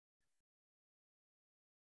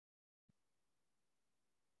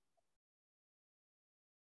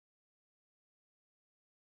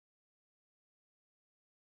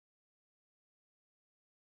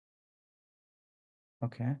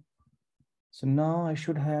 Okay. So now I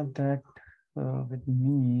should have that with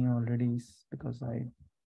me already because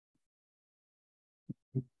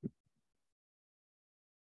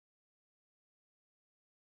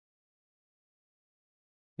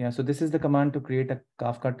yeah, so this is the command to create a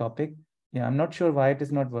Kafka topic. Yeah, I'm not sure why it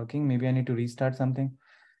is not working. Maybe I need to restart something.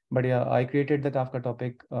 But yeah, I created the Kafka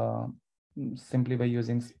topic simply by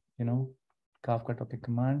using, Kafka topic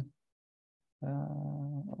command.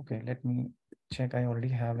 Okay, let me check. I already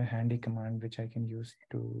have a handy command which I can use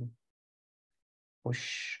to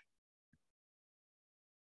push.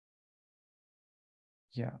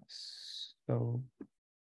 Yeah, so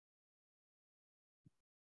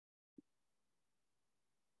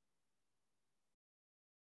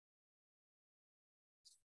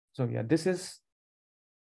yeah, this is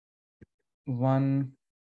one.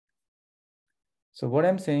 So what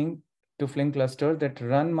I'm saying to Flink cluster that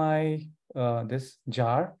run my this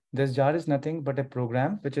jar. This jar is nothing but a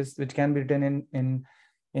program which can be written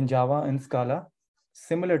in Java and Scala,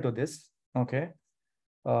 similar to this. Okay.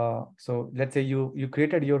 So let's say you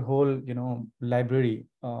created your whole library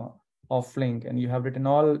of Flink, and you have written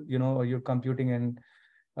all your computing and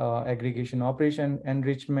aggregation operation,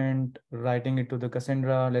 enrichment, writing it to the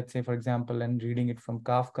Cassandra, let's say for example, and reading it from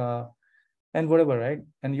Kafka and whatever, right?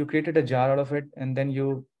 And you created a jar out of it, and then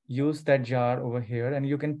you use that jar over here, and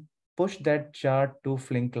you can push that jar to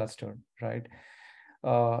Flink cluster, right?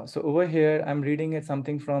 So over here, I'm reading it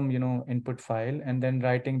something from input file, and then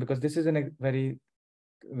writing, because this is a very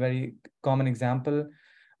very common example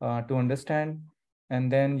to understand.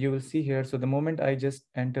 And then you will see here. So the moment I just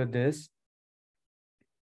enter this,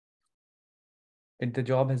 the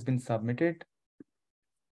job has been submitted.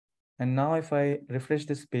 And now if I refresh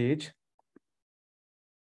this page,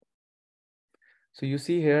 so you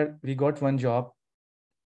see here, we got one job,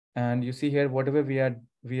 and you see here, whatever we are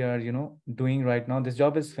doing right now, this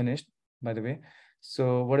job is finished, by the way.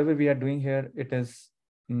 So whatever we are doing here, it is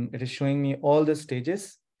showing me all the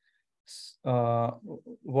stages,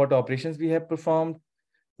 what operations we have performed,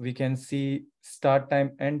 We can see start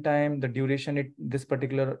time, end time, the duration this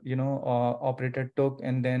particular operator took,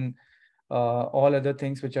 and then all other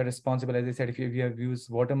things which are responsible. As I said, if you have used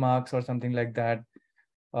watermarks or something like that,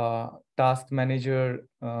 task manager,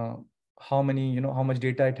 how much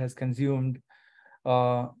data it has consumed,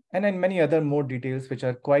 and then many other more details which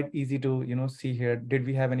are quite easy to see here. Did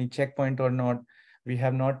we have any checkpoint or not? We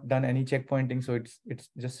have not done any checkpointing, so it's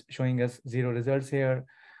just showing us 0 results here.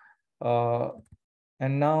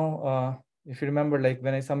 And now, if you remember, like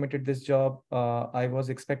when I submitted this job, I was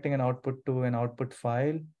expecting an output to an output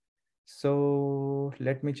file. So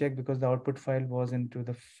let me check, because the output file was into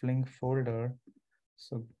the Flink folder.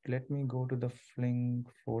 So let me go to the Flink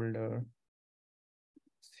folder.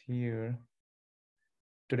 It's here.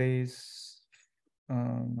 Today's,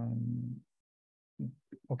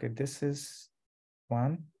 okay, this is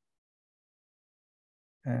one.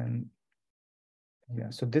 And yeah,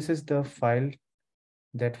 so this is the file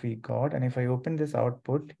that we got. And if I open this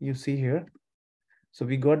output, you see here, so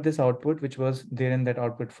we got this output, which was there in that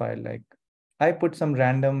output file. Like I put some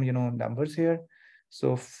random, numbers here.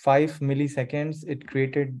 So 5 milliseconds, it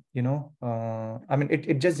created, I mean,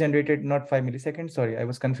 it just generated not 5 milliseconds. Sorry, I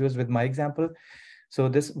was confused with my example. So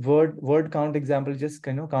this word count example just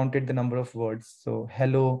counted the number of words. So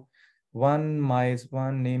hello, 1, my is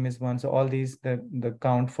 1, name is 1. So all these, the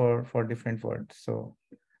count for different words. So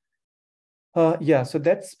yeah, so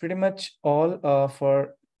that's pretty much all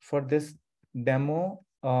for this demo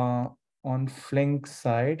on Flink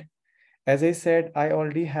side. As I said, I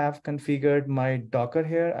already have configured my Docker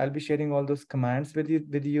here. I'll be sharing all those commands with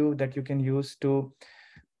you that you can use to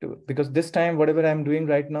because this time, whatever I'm doing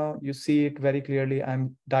right now, you see it very clearly. I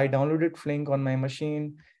downloaded Flink on my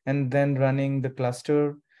machine and then running the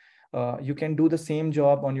cluster. You can do the same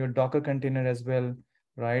job on your Docker container as well,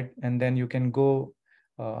 right? And then you can go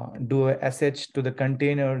do a sh to the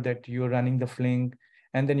container that you're running the Flink,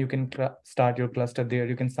 and then you can start your cluster there.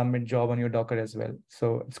 You can submit job on your Docker as well.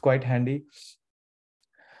 So it's quite handy.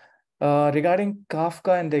 Regarding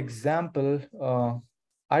Kafka and the example,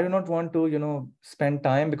 I do not want to, spend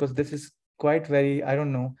time, because this is quite very, I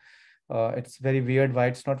don't know, it's very weird why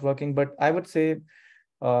it's not working. But I would say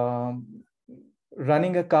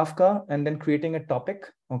running a Kafka and then creating a topic.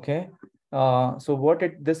 Okay. So what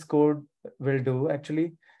this code will do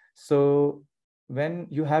actually. So when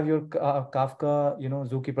you have your Kafka,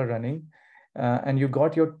 Zookeeper running, and you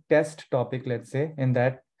got your test topic, let's say, in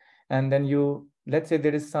that, and then let's say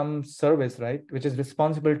there is some service, right, which is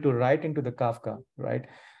responsible to write into the Kafka, right?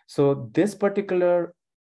 So this particular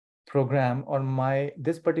program, or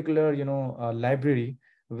this particular library,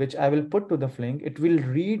 which I will put to the Flink, it will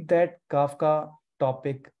read that Kafka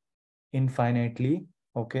topic infinitely.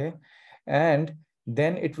 Okay. And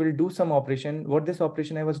then it will do some operation. What this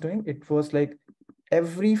operation I was doing, it was like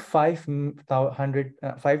every 5,000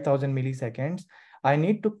 milliseconds, I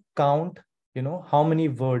need to count how many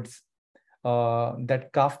words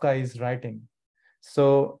that Kafka is writing.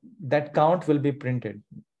 So that count will be printed,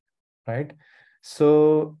 right?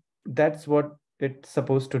 So that's what it's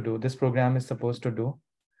supposed to do. This program is supposed to do.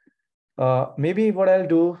 Maybe what I'll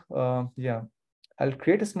do, yeah, I'll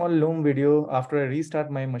create a small Loom video after I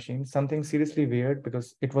restart my machine. Something seriously weird,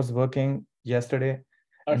 because it was working yesterday.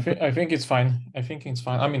 I think it's fine. I think it's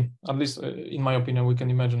fine. I mean, at least in my opinion, we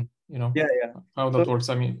can imagine, yeah, how that works.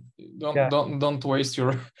 I mean, don't waste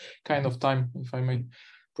your kind of time, if I may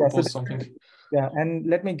propose something. Yeah, and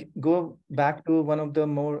let me go back to one of the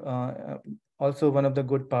more, also one of the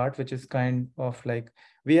good part, which is kind of like,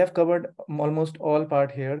 we have covered almost all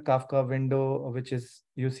part here. Kafka window, which is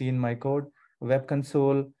you see in my code, web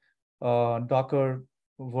console, Docker,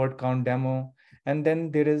 word count demo, and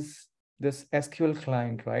then there is this SQL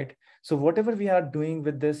client, right? So whatever we are doing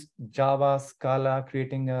with this Java, Scala,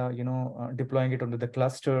 creating deploying it onto the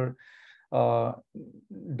cluster,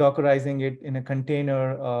 Dockerizing it in a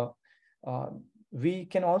container, we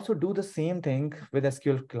can also do the same thing with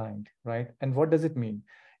SQL client, right? And what does it mean?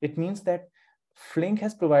 It means that Flink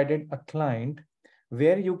has provided a client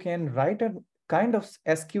where you can write a kind of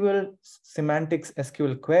SQL semantics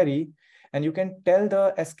SQL query, and you can tell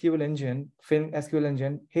the SQL engine, Flink SQL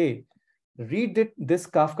engine, hey, read this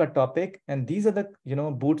Kafka topic, and these are the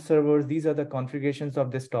boot servers, these are the configurations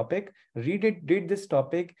of this topic. Read this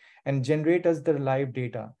topic and generate us the live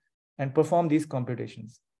data and perform these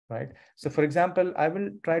computations, right? So for example, I will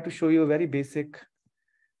try to show you a very basic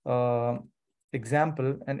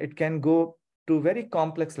example, and it can go to very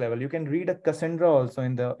complex level. You can read a Cassandra also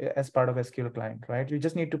as part of SQL client, right? You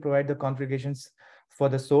just need to provide the configurations for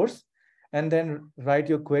the source, and then write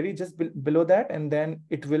your query just below that, and then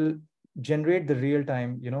it will generate the real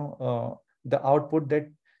time, the output that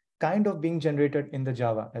kind of being generated in the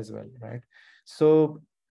Java as well, right? So,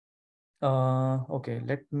 okay,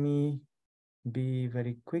 let me be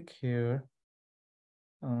very quick here.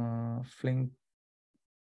 Flink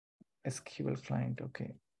SQL client,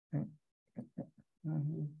 okay.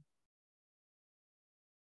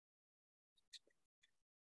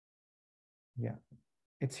 Yeah,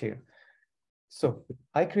 it's here. So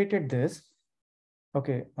I created this.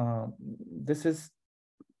 Okay, this is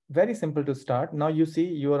very simple to start. Now you see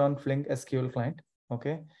you are on Flink SQL client.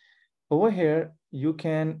 Okay, over here you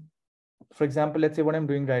can, for example, let's say what I'm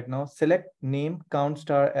doing right now, select name count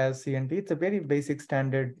star as CNT. It's a very basic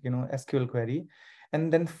standard, SQL query.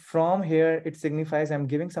 And then from here, it signifies I'm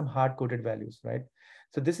giving some hard coded values, right?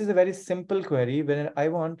 So this is a very simple query where I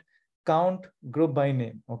want count group by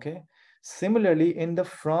name, okay? Similarly, in the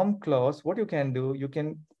from clause, what you can do, you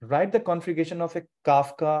can write the configuration of a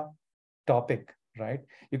Kafka topic, right?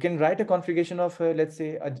 You can write a configuration of, let's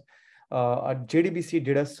say, a JDBC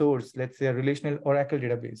data source, let's say a relational Oracle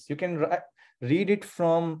database. You can read it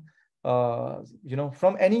from,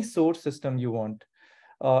 from any source system you want.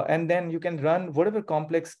 And then you can run whatever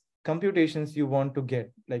complex computations you want to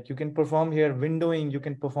get. Like you can perform here windowing, you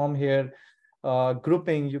can perform here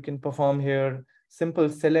grouping, you can perform here simple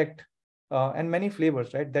select, and many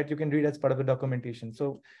flavors, right? That you can read as part of the documentation.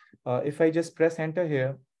 So if I just press enter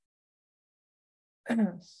here,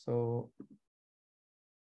 so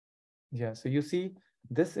yeah, so you see,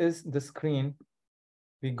 this is the screen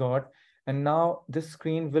we got. And now this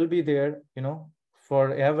screen will be there,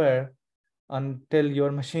 forever until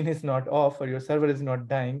your machine is not off or your server is not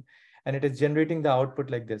dying, and it is generating the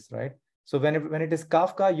output like this, right? So when it is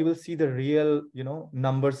Kafka, you will see the real,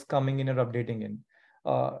 numbers coming in or updating in.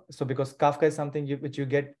 So because Kafka is something which you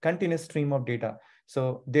get continuous stream of data.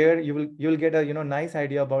 So there you'll get a nice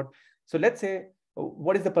idea about. So let's say,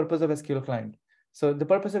 what is the purpose of SQL client? So the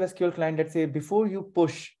purpose of SQL client, let's say before you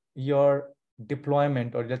push your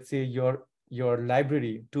deployment, or let's say your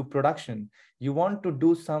library to production, you want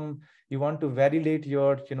to validate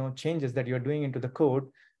your changes that you're doing into the code.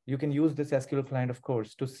 You can use this SQL client, of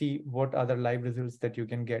course, to see what other live results that you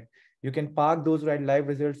can get. You can park those live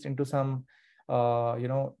results into some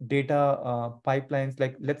data pipelines,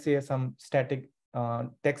 like let's say some static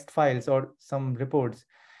text files or some reports.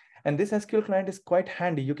 And this SQL client is quite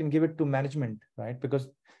handy. You can give it to management, right? Because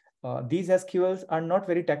these SQLs are not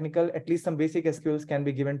very technical. At least some basic SQLs can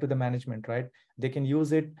be given to the management, right? They can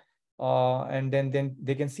use it, and then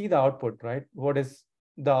they can see the output, right? What is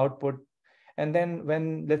the output? And then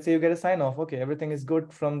when, let's say, you get a sign off, okay, everything is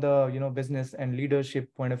good from the business and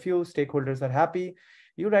leadership point of view, stakeholders are happy,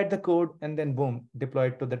 you write the code, and then boom, deploy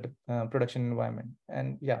it to the production environment.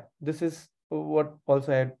 And yeah, this is what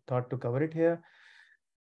also I thought to cover it here.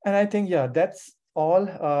 And I think, yeah, that's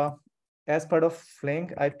all. As part of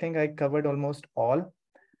Flink, I think I covered almost all.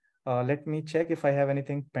 Let me check if I have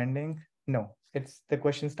anything pending. No, it's the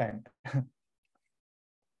questions time.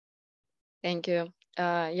 Thank you.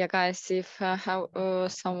 Yeah, guys, if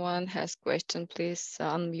someone has question, please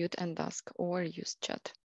unmute and ask or use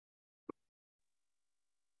chat.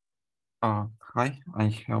 Hi, I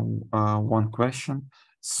have one question.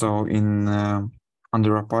 So in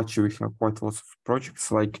under Apache, we have quite lots of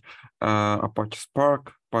projects like Apache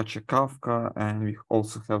Spark, Apache Kafka, and we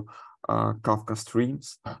also have Kafka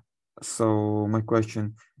streams. So my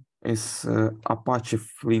question is, Apache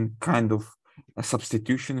Flink kind of a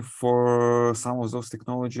substitution for some of those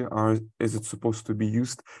technology, or is it supposed to be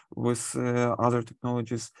used with other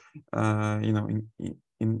technologies?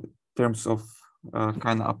 In terms of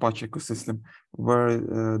kind of Apache ecosystem,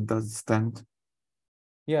 where does it stand?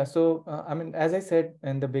 Yeah, so I mean, as I said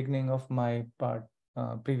in the beginning of my part,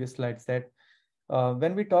 previous slides, that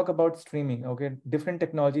when we talk about streaming, okay, different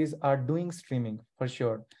technologies are doing streaming for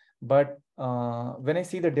sure. But when I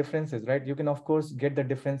see the differences, right, you can of course get the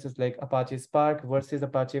differences like Apache Spark versus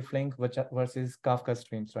Apache Flink versus Kafka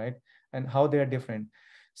streams, right, and how they are different.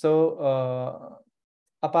 So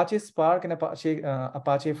Apache Spark and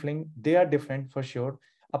Apache Flink, they are different for sure.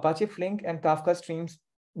 Apache Flink and Kafka streams,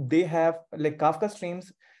 they have, like Kafka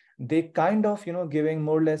streams, they kind of giving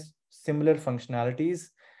more or less similar functionalities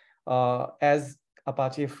as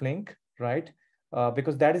Apache Flink, right?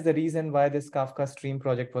 Because that is the reason why this Kafka stream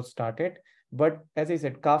project was started. But as I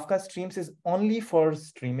said, Kafka streams is only for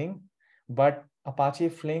streaming, but Apache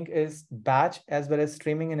Flink is batch as well as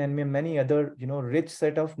streaming and many other rich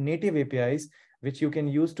set of native APIs which you can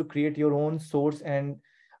use to create your own source and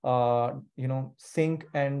sync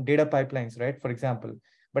and data pipelines, right? For example,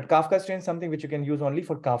 but Kafka stream is something which you can use only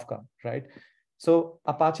for Kafka, right? So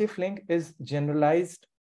Apache Flink is generalized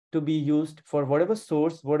to be used for whatever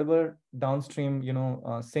source, whatever downstream,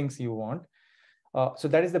 sinks you want. So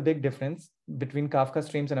that is the big difference between Kafka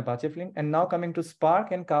streams and Apache Flink. And now coming to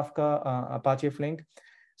Spark and Kafka Apache Flink.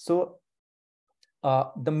 So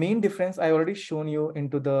the main difference I already shown you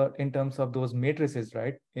in terms of those matrices,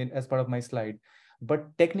 right, as part of my slide.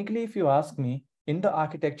 But technically, if you ask me, in the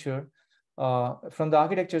architecture, from the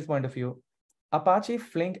architecture's point of view, Apache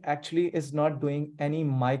Flink actually is not doing any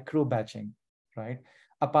micro batching, right?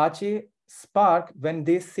 Apache Spark, when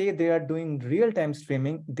they say they are doing real-time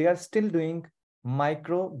streaming, they are still doing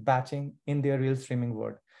micro batching in their real streaming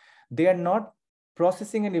world. They are not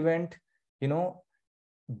processing an event,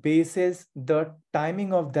 basis the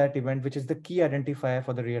timing of that event, which is the key identifier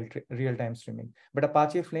for the real-time streaming. But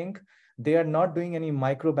Apache Flink, they are not doing any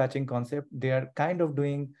micro batching concept. They are kind of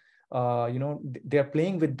doing, they are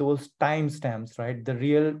playing with those timestamps, right? The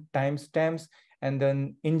real timestamps, and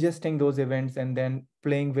then ingesting those events and then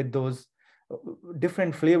playing with those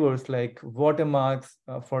different flavors like watermarks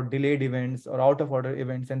for delayed events or out of order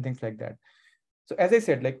events and things like that. So as I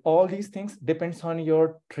said, like all these things depends on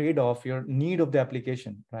your trade-off, your need of the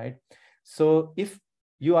application, right? So if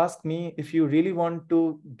you ask me, if you really want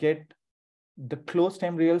to get the close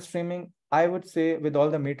time real streaming, I would say with all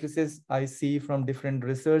the matrices I see from different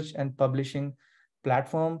research and publishing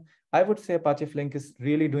platform, I would say Apache Flink is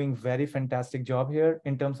really doing very fantastic job here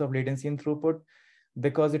in terms of latency and throughput,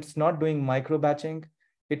 because it's not doing micro batching.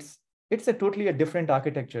 It's a totally a different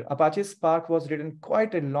architecture. Apache Spark was written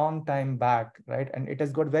quite a long time back, right? And it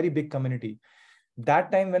has got very big community. That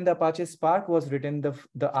time when the Apache Spark was written,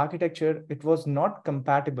 the architecture, it was not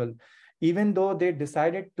compatible. Even though they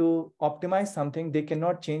decided to optimize something, they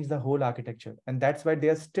cannot change the whole architecture. And that's why they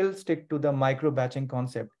are still stick to the micro batching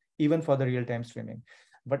concept, even for the real-time streaming.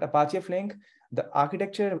 But Apache Flink, the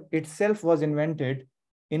architecture itself was invented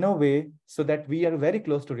in a way so that we are very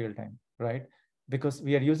close to real time, right? Because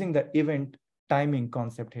we are using the event timing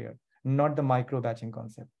concept here, not the micro batching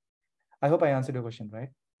concept. I hope I answered your question, right?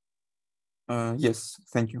 Yes,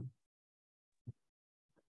 thank you.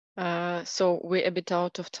 So we're a bit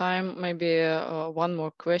out of time. Maybe one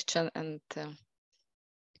more question and.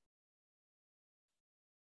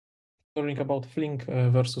 Talking about Flink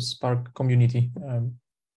versus Spark community.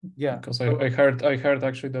 Yeah. Because I heard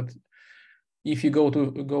actually that if you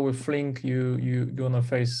go with Flink, you're gonna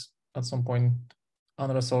face at some point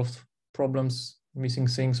unresolved problems, missing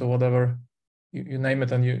things or whatever, you name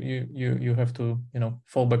it, and you have to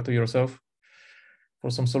fall back to yourself for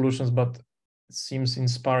some solutions. But it seems in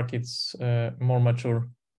Spark it's more mature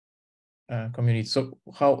community. So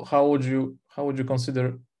how would you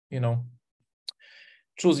consider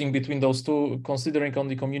choosing between those two, considering on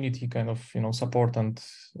the community kind of support and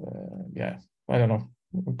I don't know,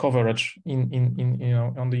 coverage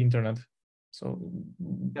in on the internet? So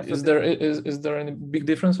yeah, is there any big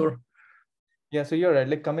difference or? Yeah, so you're right.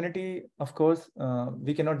 Like community, of course,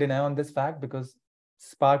 we cannot deny on this fact, because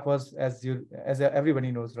Spark was, as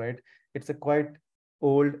everybody knows, right? It's a quite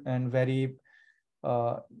old and very,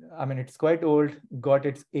 it's quite old, got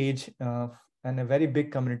its age, and a very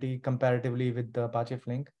big community comparatively with the Apache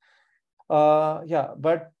Flink.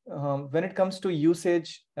 But when it comes to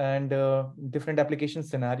usage and different application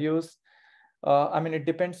scenarios, it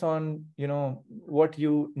depends on what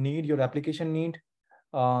you need, your application need,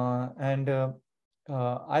 and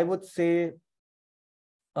I would say,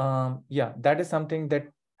 that is something that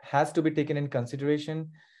has to be taken in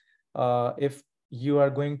consideration if you are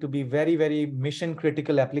going to be very, very mission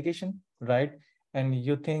critical application, right? And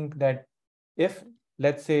you think that if,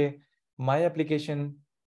 let's say, my application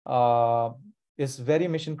is very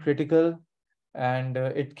mission critical and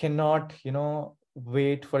it cannot,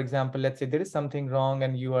 wait, for example, let's say there is something wrong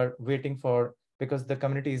and you are waiting for, because the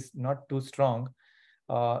community is not too strong,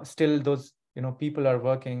 still those people are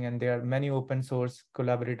working, and there are many open source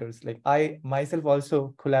collaborators. Like I myself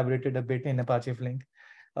also collaborated a bit in Apache Flink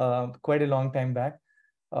quite a long time back.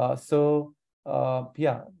 As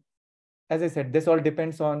I said, this all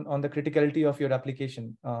depends on the criticality of your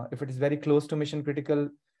application. If it is very close to mission critical,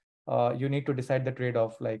 you need to decide the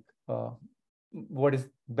trade-off, like what is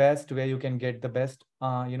best, where you can get the best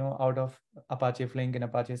out of Apache Flink and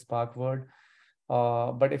Apache Spark world.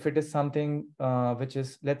 But if it is something which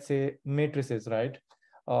is, let's say, matrices, right,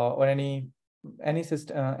 or any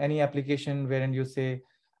system, any application wherein you say,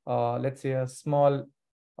 let's say, a small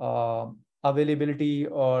availability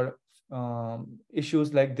or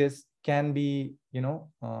issues like this can be,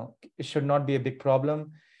 it should not be a big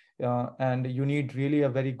problem, and you need really a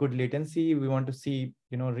very good latency. We want to see,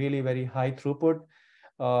 really very high throughput.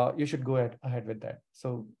 You should go ahead with that.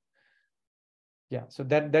 So yeah, so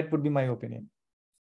that would be my opinion.